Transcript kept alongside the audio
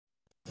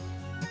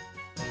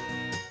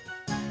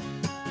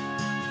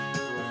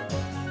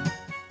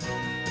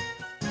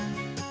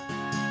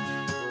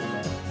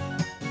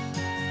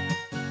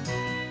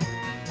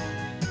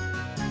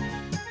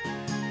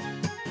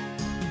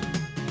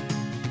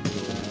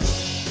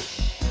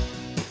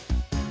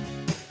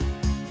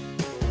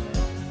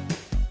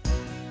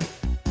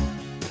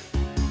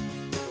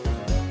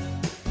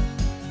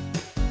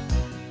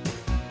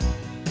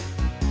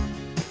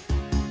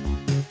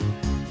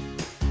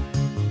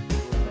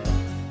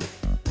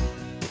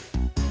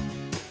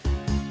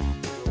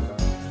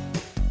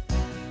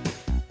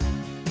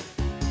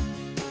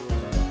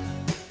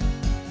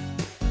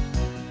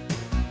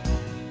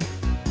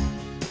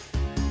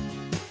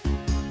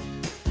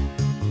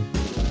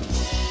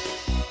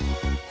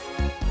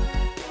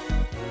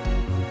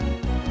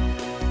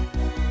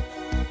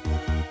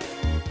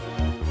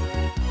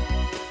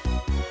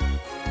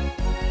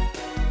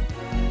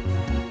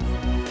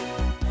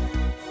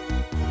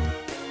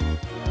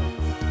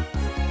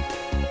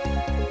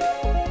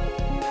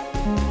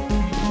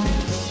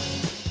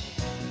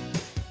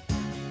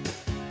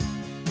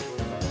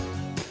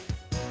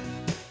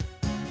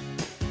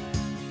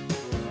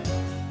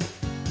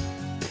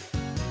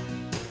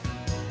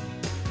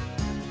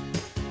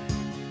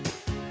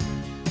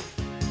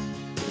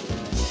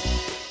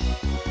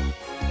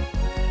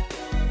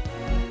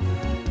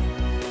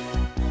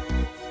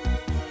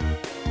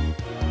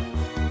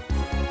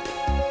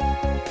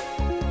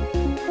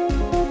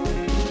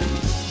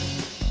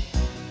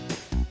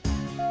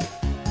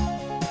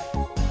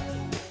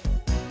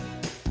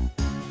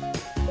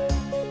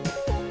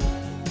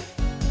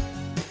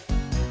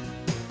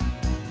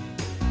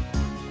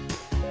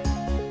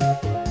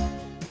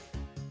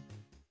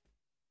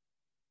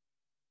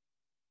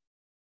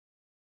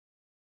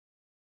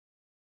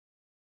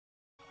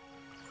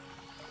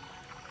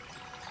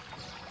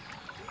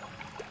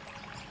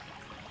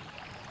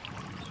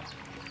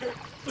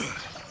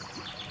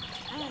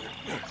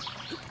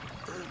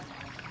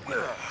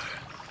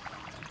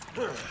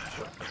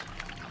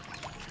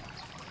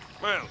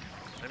Well,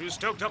 have you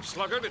stoked up,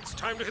 Sluggard? It's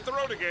time to hit the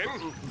road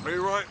again. Be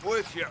right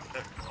with you.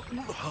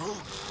 Huh?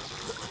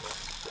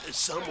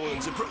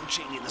 Someone's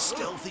approaching in a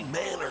stealthy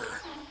manner.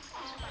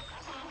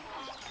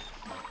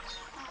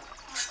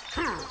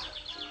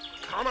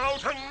 Come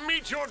out and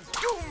meet your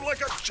doom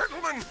like a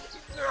gentleman.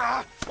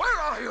 Where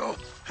are you?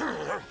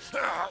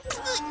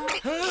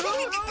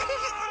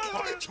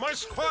 Why, it's my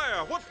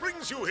squire. What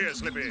brings you here,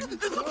 Slippy? Please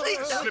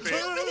don't Slippy.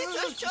 kill me,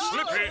 Sir Sean.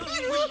 Slippy,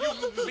 will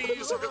you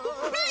please?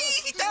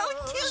 Please don't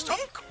kill Stop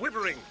me.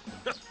 quivering.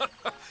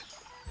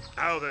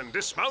 Now then,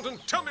 dismount and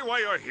tell me why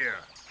you're here.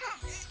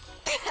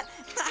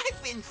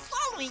 I've been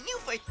following you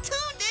for 2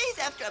 days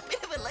after a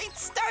bit of a late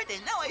start,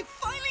 and now I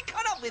finally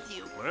caught up with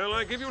you. Well,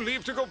 I give you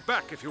leave to go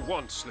back if you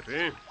want,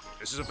 Slippy.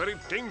 This is a very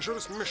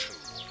dangerous mission.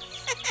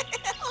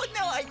 Oh,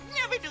 no, I'd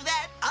never do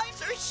that. I'm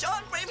Sir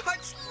Sean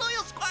Braveheart's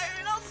loyal squire,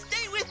 and I'll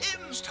stay with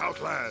him.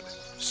 Stout lad.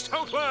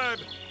 Stout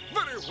lad.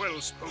 Very well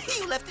spoken.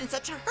 You left in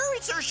such a hurry,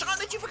 Sir Sean,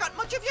 that you forgot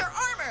much of your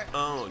armor.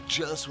 Oh,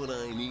 just what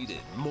I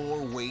needed.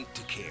 More weight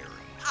to carry.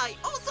 I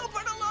also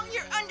brought along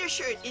your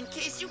undershirt in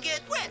case you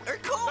get wet or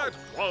cold. That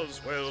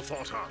was well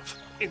thought of.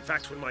 In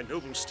fact, when my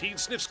noble steed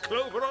sniffs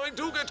clover, I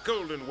do get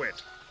cold and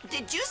wet.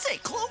 Did you say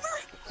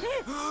clover?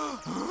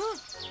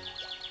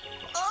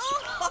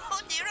 Oh,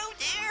 dear, oh,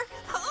 dear.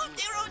 Oh,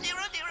 dear, oh, dear,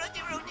 oh, dear, oh,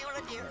 dear, oh, dear,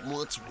 oh, dear.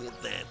 What's with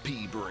that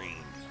pea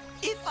brain?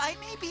 If I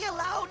may be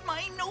allowed,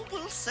 my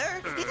noble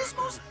sir, it is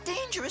most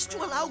dangerous to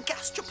allow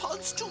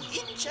gastropods to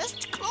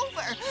ingest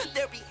clover.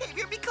 Their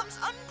behavior becomes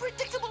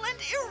unpredictable and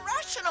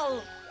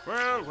irrational.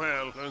 Well,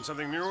 well, learn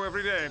something new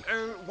every day.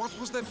 What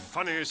was that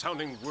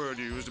funny-sounding word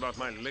you used about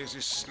my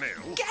lazy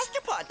snail?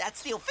 Gastropod,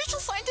 that's the official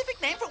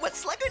scientific name for what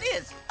Sluggard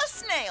is, a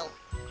snail.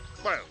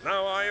 Well,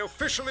 now I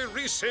officially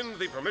rescind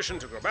the permission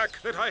to go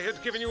back that I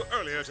had given you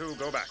earlier to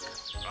go back.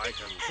 I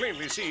can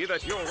plainly see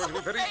that you're going to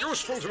be very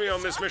useful to me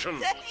on this mission.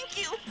 Thank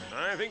you.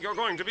 I think you're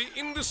going to be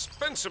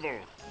indispensable.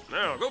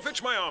 Now, go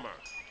fetch my armor.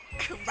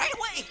 Right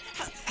away.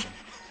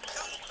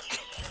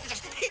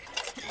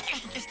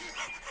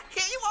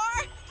 Here you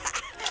are.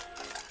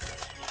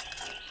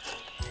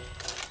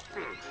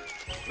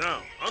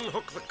 Now,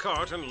 unhook the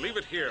cart and leave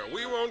it here.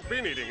 We won't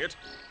be needing it.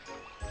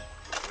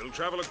 We'll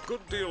travel a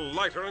good deal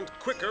lighter and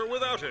quicker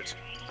without it.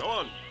 Go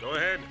on. Go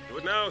ahead. Do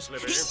it now,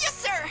 Slippy. Yes,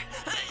 sir.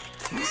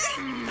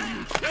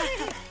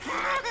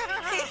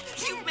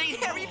 You made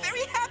Harry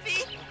very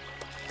happy.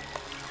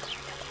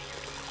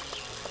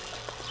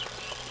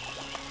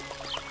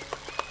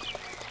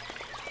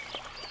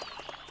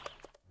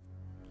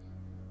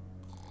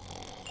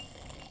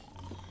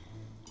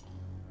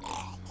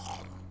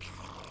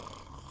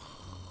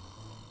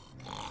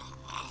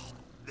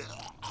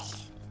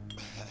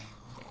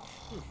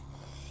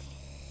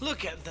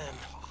 Look at them.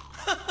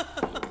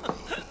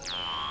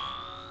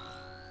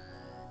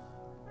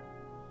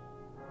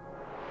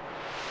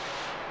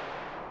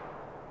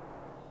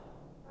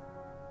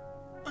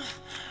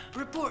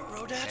 Report,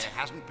 Rodat. There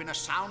hasn't been a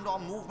sound or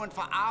movement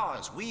for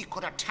hours. We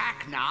could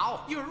attack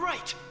now. You're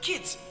right.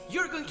 Kids,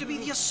 you're going to be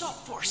the assault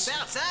force.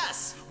 That's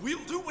us.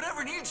 We'll do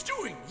whatever needs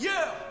doing,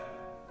 yeah!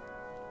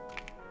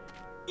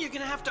 You're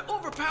gonna have to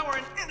overpower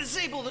and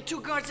disable the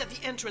 2 guards at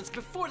the entrance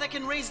before they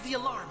can raise the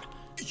alarm.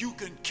 You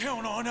can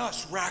count on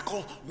us,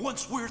 Rakhal.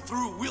 Once we're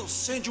through, we'll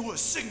send you a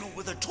signal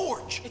with a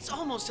torch. It's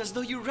almost as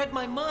though you read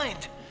my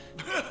mind.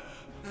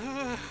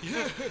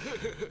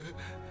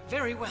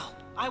 Very well.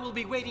 I will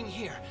be waiting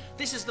here.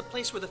 This is the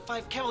place where the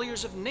 5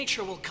 Cavaliers of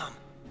Nature will come.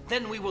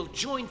 Then we will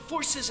join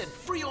forces and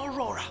free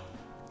Aurora.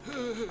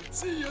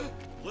 See ya.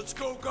 Let's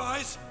go,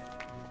 guys.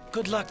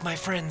 Good luck, my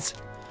friends.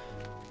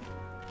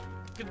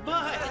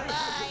 Goodbye.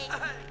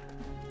 Bye.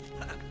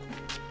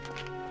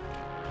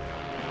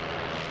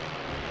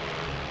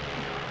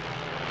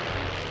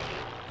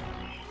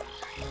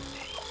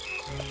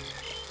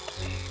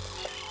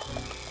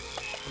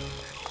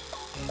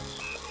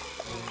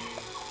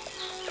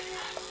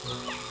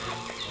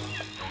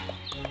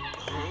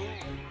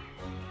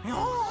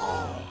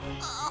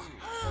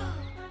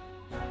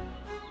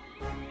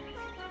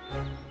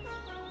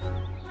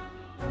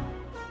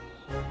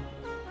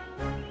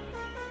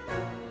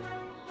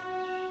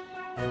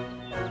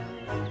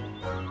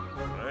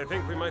 I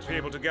think we might be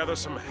able to gather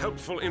some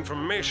helpful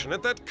information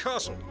at that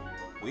castle.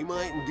 We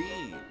might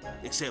indeed,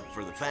 except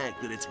for the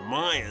fact that it's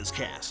Maya's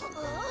castle.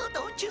 Oh,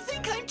 don't you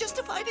think I'm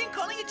justified in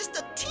calling it just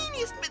the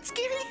teeniest bit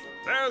scary?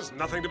 There's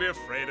nothing to be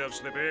afraid of,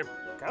 Slippy.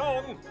 Go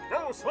on,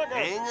 go, Slippy.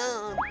 Hang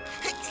on.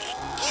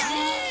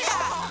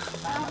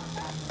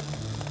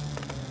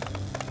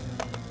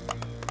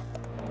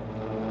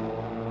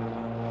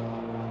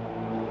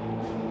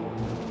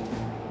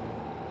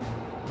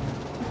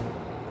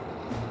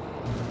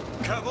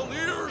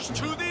 Cavaliers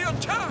to the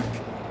attack!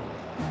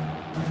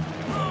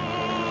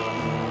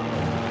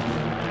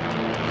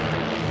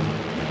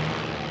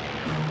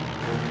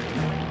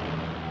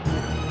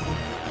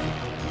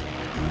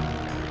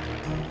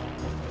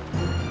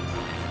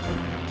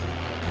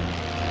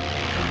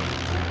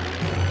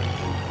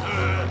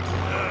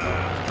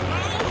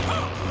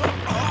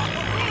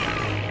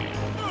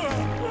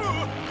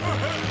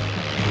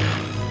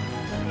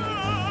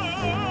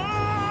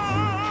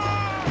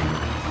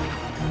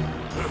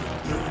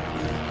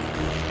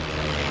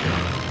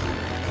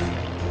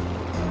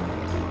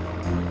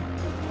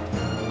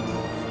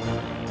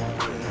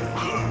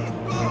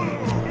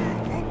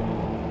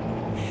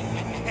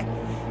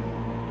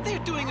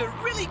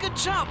 good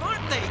job,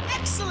 aren't they?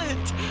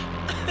 Excellent!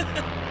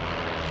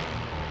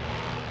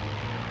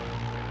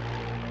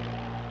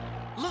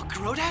 Look,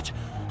 Rodat,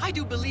 I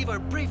do believe our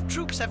brave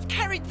troops have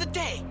carried the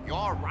day.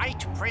 You're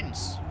right,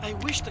 Prince. I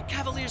wish the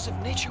Cavaliers of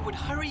Nature would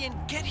hurry and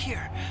get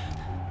here.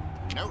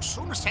 No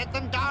sooner said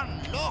than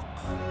done. Look.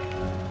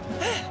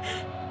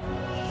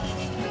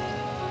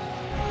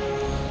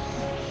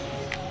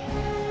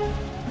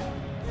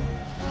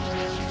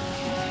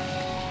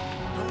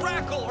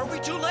 Rakhal, are we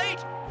too late?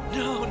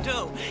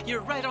 No,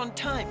 you're right on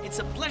time. It's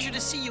a pleasure to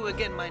see you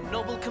again, my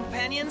noble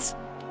companions.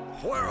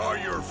 Where are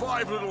your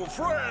 5 little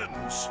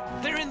friends?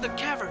 They're in the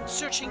cavern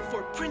searching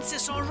for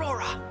Princess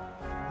Aurora.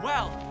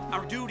 Well,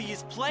 our duty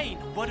is plain.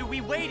 What are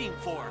we waiting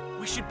for?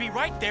 We should be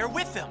right there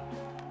with them.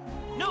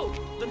 No,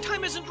 the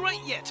time isn't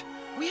right yet.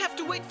 We have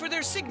to wait for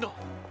their signal.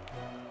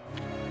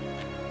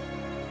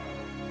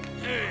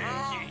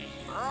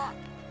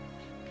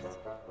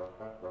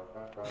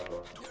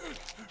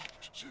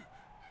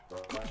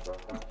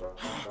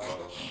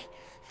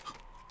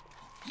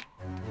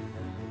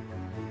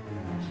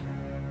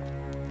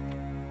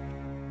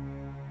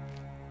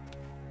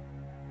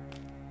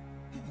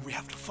 We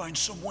have to find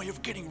some way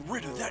of getting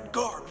rid of that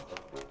guard.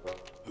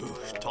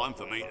 It's time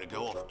for me to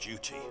go off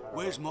duty.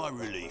 Where's my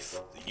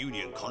relief? The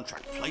union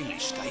contract plainly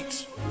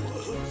states.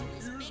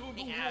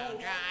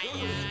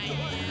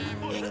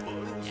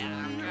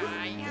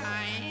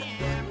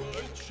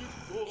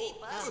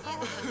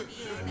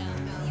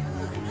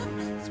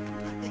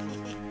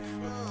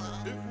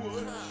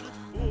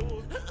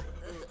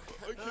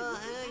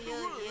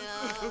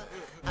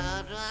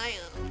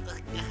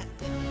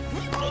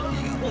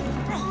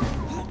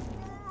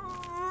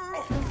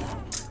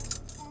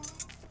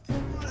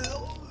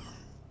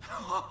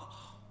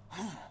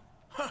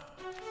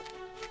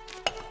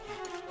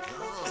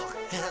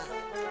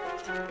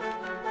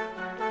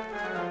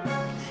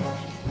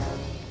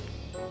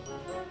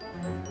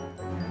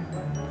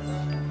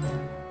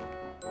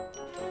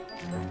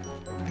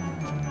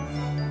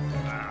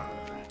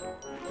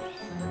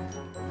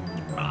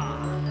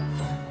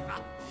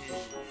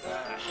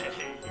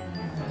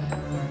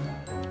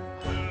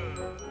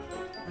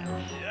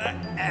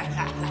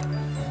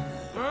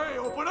 Hey,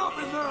 open up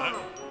in there!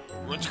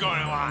 What's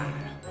going on?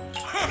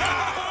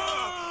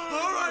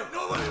 All right,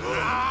 nobody move!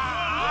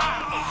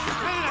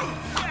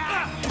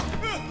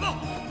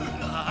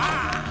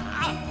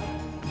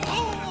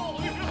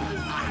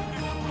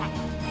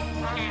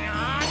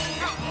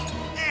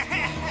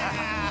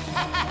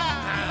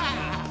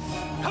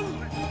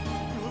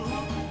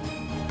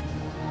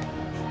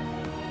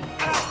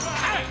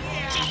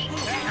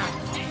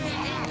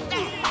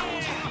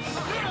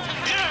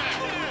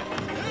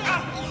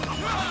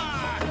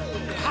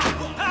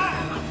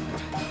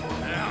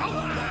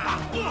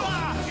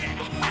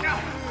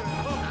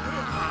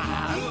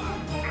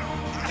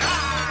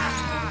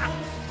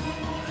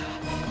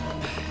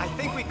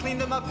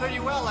 Cleaned them up pretty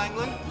well,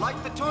 Anglin.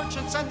 Light the torch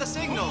and send the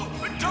signal.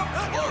 What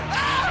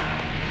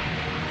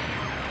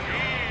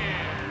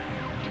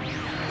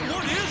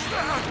is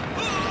that?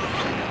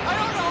 I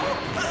don't know.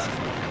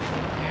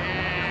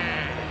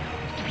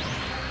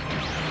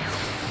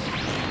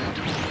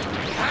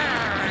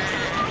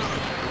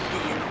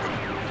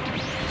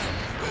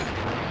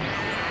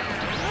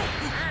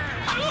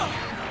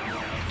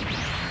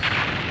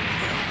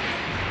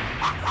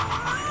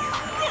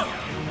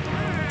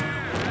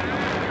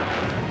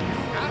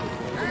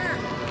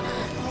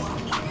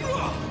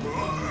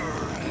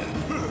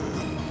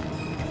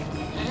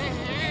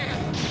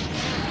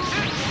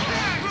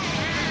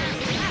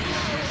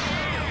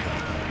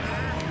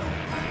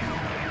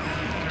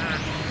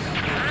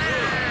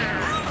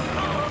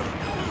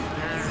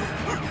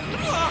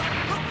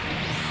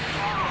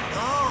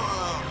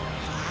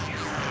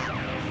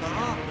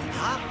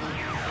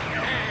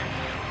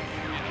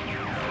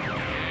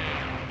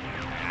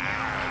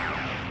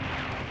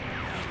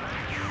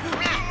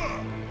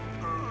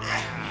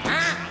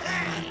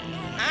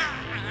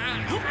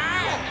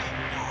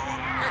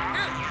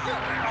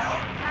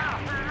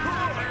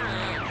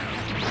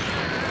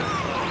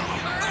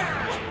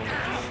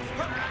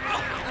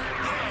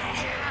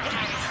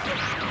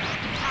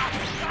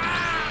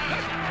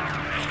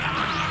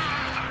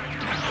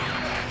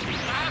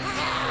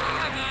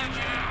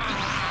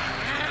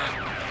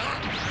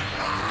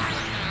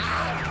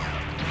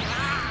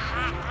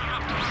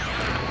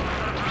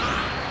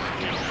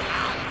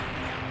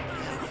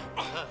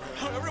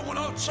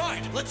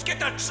 Let's get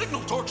that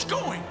signal torch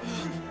going!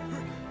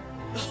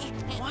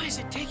 Why is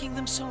it taking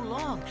them so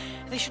long?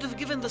 They should have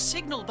given the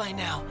signal by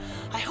now.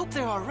 I hope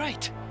they're all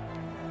right.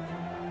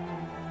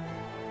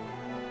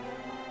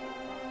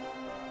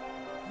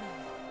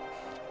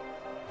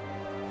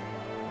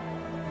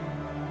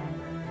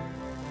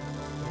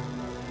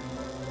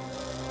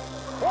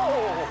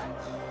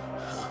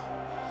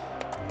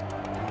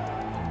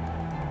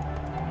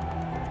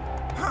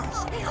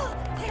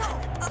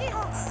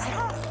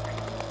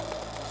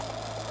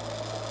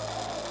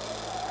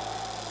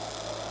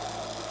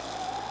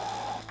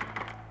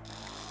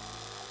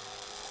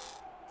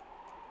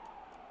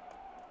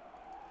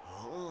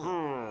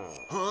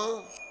 Huh?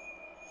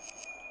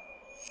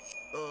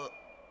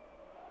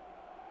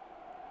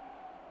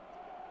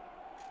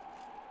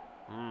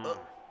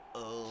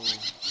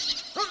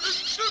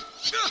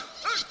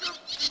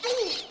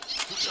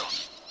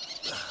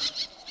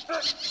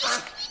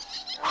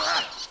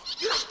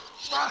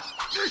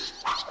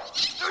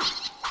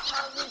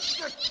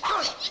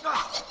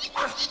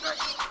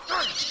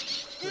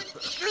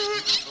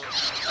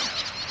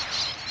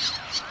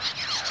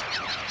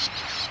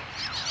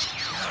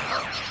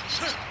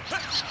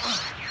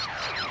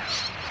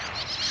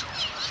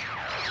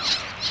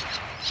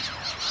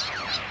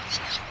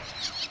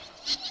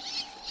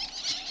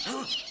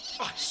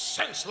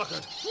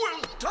 Sluggard,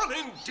 well done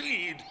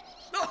indeed.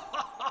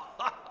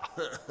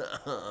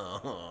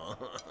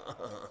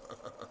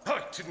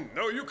 I didn't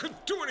know you could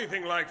do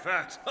anything like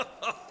that.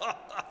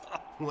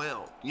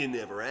 Well, you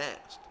never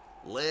asked.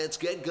 Let's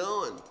get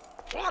going.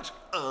 What?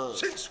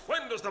 Since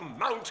when does the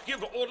Mount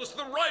give orders to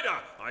the rider?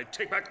 I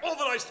take back all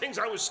the nice things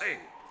I was saying.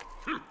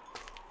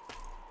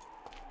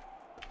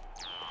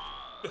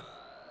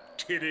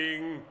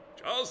 Kidding.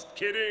 Just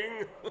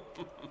kidding.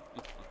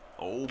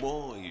 Oh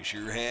boy, you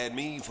sure had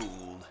me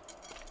fooled.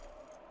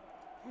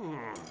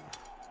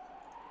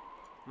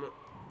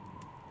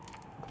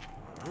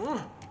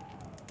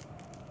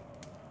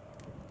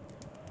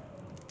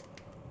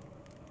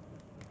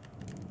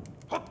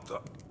 What the?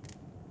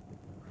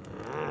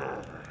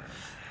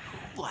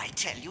 Well, I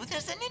tell you,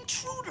 there's an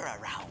intruder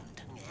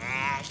around.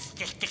 It's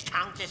just the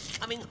Countess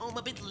coming home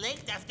a bit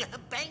late after her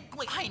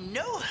banquet. I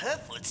know her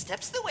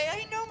footsteps the way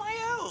I know my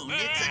own.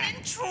 It's an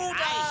intruder.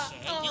 I say,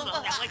 you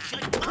know that what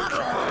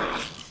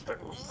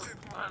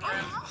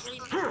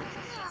you're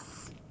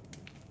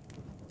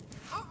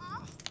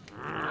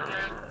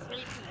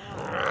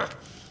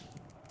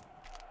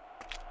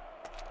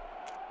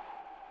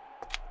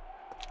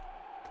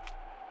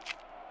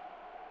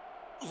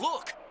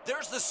Look,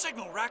 there's the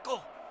signal,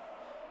 Rakhal.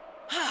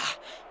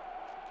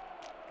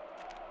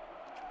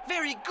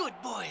 Very good,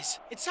 boys.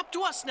 It's up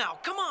to us now.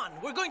 Come on,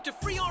 we're going to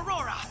free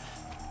Aurora.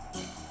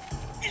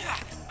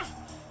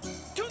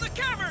 To the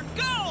cavern,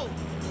 go!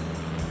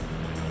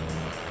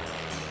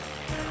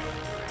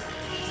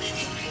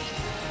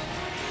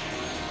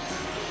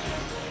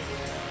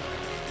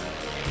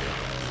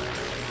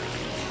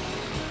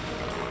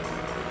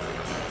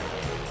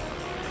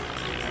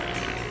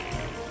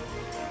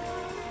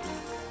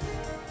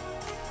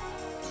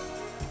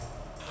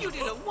 You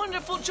did a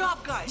wonderful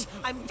job, guys.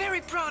 I'm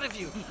very proud of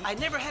you. I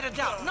never had a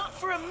doubt, not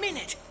for a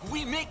minute.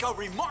 We make a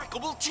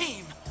remarkable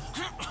team.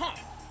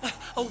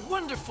 A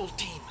wonderful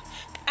team.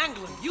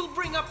 Anglin, you'll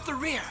bring up the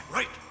rear.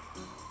 Right.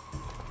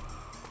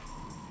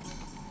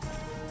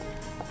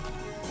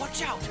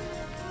 Watch out.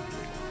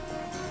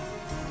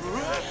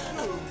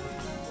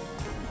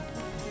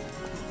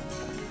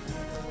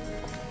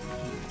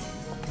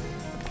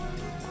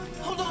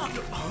 Hold on.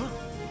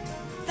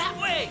 That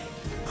way.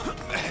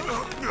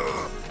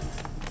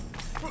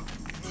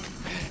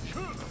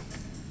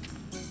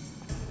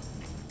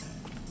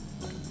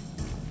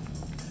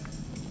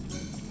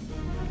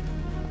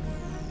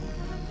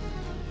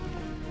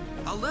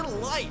 A little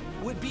light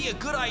would be a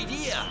good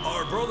idea.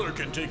 Our brother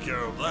can take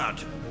care of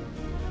that.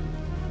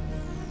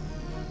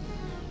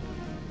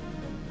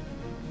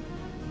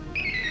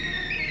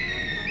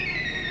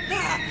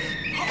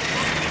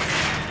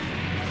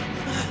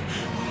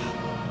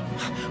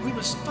 We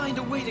must find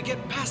a way to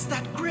get past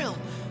that grill.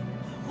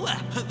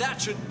 Well,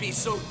 that shouldn't be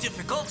so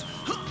difficult.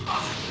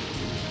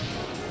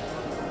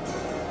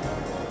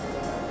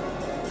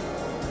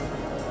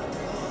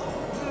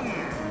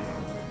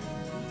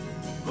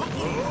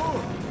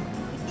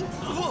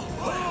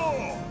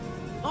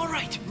 All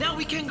right, now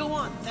we can go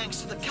on,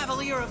 thanks to the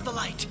Cavalier of the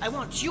Light. I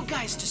want you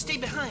guys to stay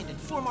behind and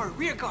form our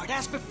rear guard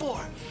as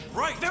before.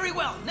 Right. Very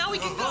well, now we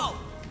can go.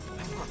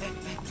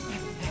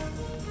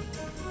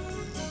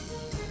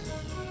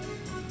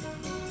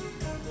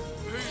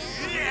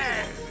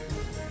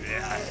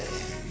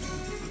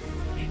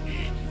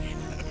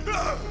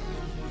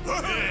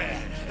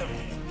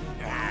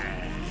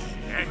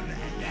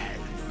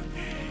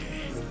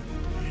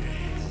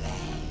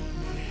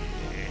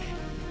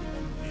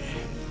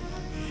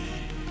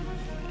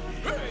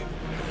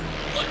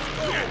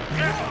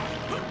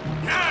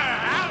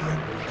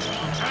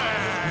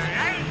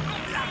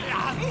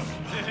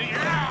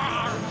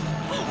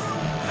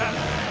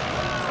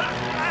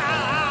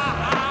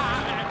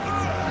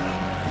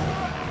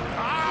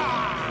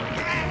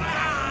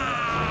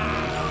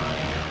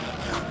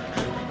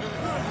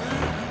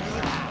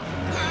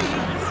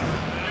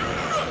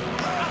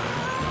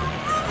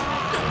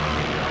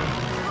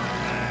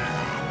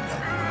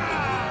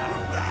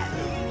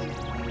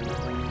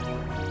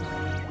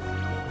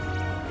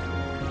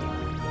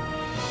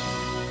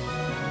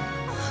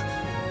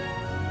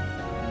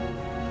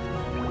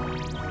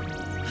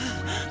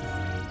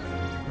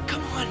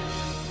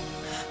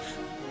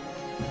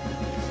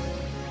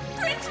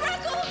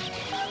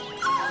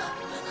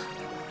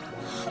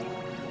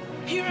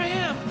 Here I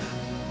am!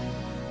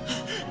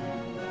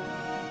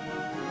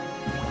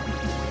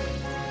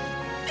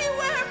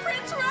 Beware,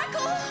 Prince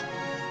Rakhal!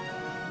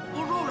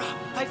 Aurora,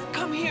 I've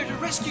come here to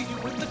rescue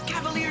you with the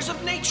Cavaliers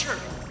of Nature!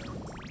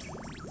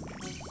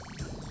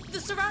 The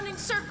surrounding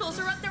circles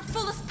are at their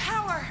fullest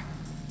power.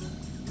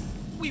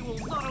 We will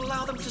not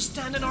allow them to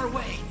stand in our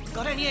way.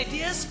 Got any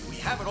ideas? We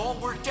have it all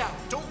worked out.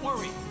 Don't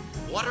worry.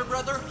 Water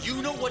Brother,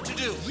 you know what to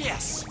do.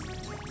 Yes.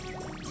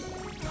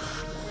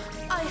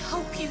 I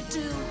hope you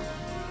do.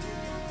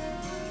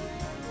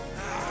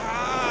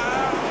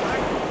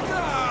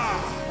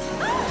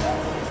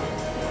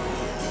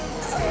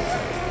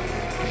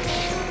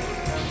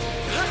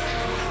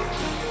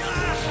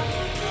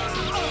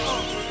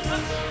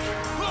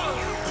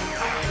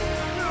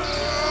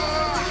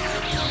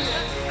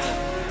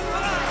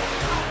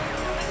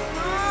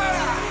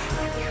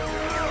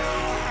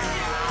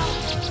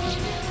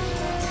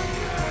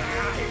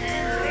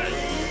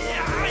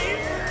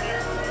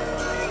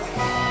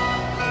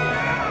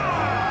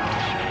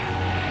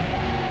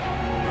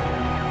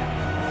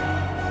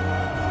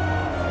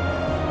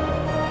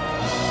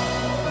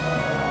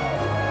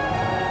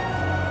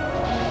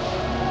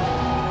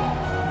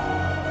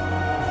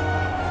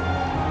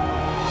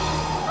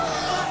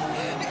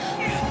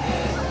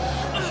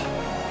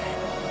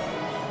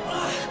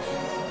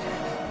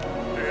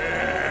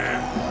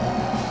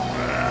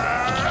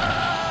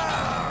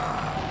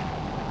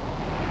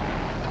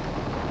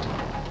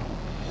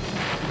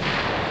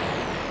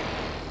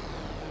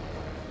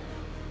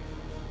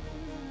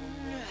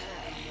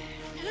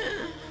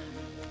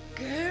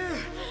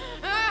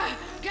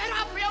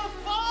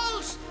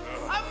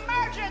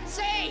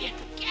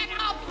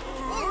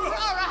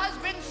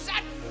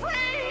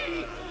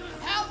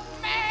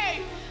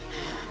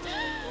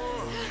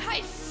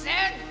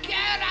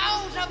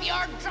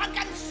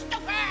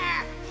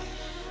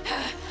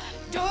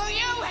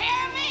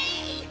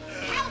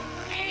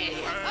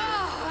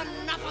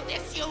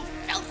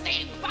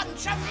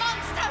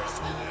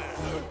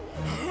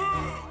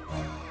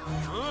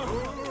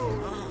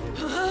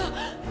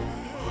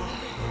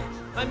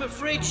 I'm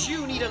afraid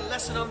you need a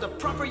lesson on the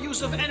proper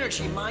use of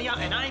energy, Maya,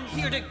 and I'm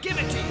here to give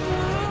it to you.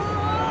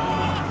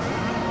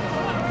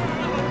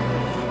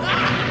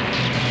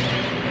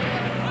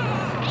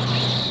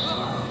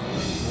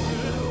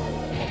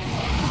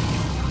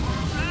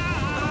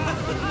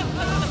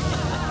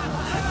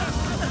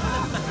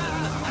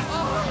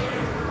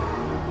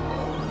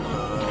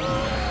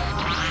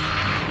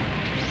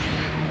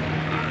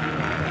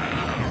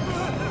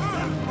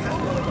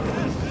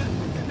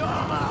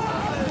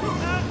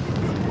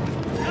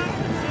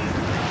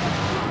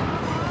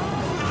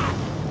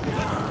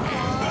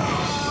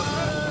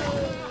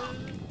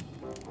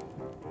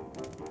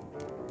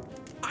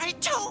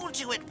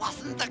 It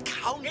wasn't the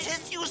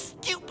Countess, you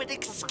stupid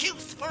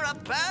excuse for a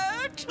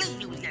bird! Will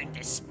you learn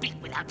to speak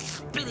without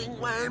spilling,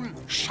 worm?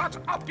 Shut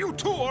up, you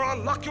two, or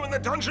I'll lock you in the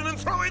dungeon and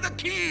throw away the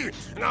key!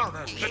 Now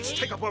then, let's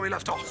take up where we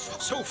left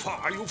off. So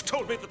far, you've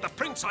told me that the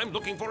prince I'm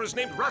looking for is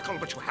named Rakhal,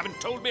 but you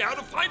haven't told me how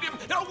to find him.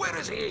 Now, where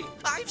is he?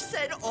 I've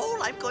said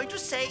all I'm going to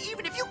say,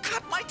 even if you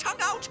cut my tongue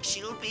out.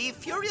 She'll be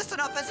furious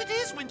enough as it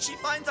is when she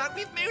finds out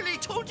we've merely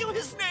told you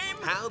his name.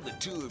 How the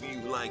two of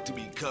you like to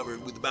be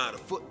covered with about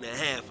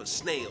 1.5 feet of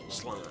snail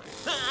slime?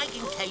 I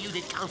can tell you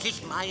that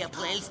Countess Maya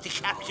plans to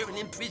capture and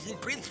imprison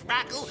Prince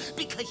Rakhal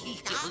because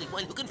he's the only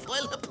one who can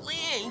foil her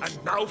plans.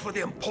 And now for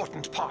the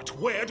important part.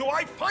 Where do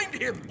I find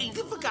him? In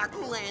the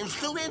Forgotten Lands,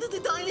 the land of the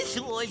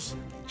dinosaurs.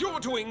 You're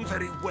doing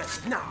very well.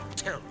 Now,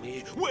 tell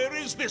me, where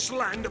is this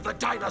land of the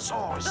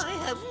dinosaurs? I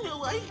have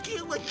no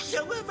idea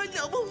whatsoever,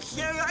 noble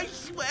sir. I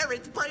swear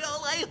it by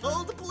all I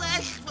hold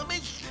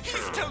blasphemous.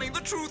 He's telling the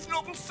truth,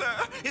 noble sir.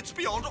 It's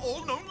beyond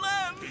all known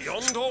lands.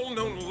 Beyond all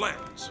known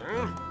lands,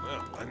 huh?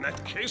 Well, in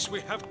that case,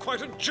 we have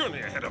quite a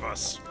journey ahead of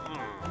us.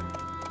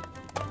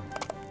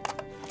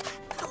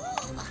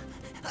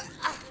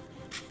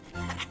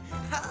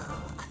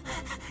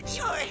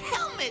 Your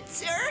helmet,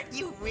 sir!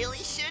 You really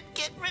should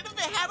get rid of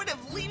the habit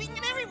of leaving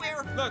it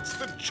everywhere. That's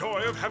the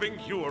joy of having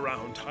you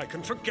around. I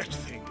can forget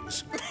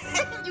things.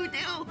 You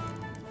do?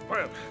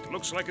 Well, it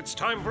looks like it's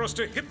time for us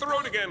to hit the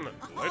road again.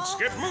 Let's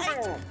get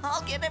moving.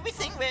 I'll get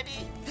everything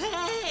ready.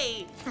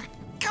 Hey!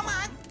 Come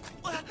on.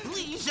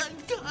 Please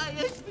untie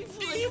us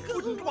before you go.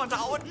 Wouldn't want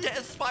our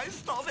death by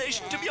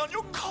starvation to be on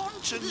your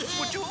conscience,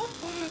 would you?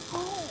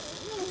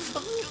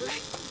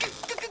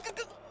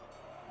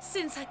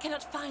 Since I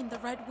cannot find the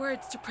right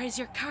words to praise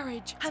your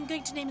courage, I'm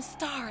going to name a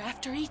star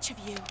after each of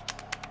you.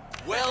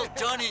 Well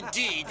done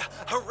indeed.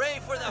 Hooray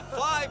for the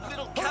 5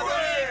 little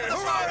cavaliers!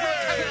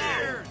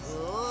 Hooray!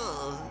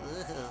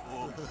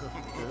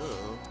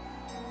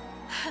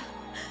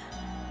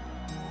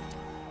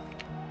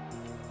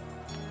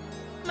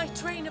 My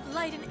train of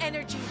light and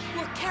energy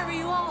will carry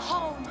you all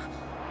home.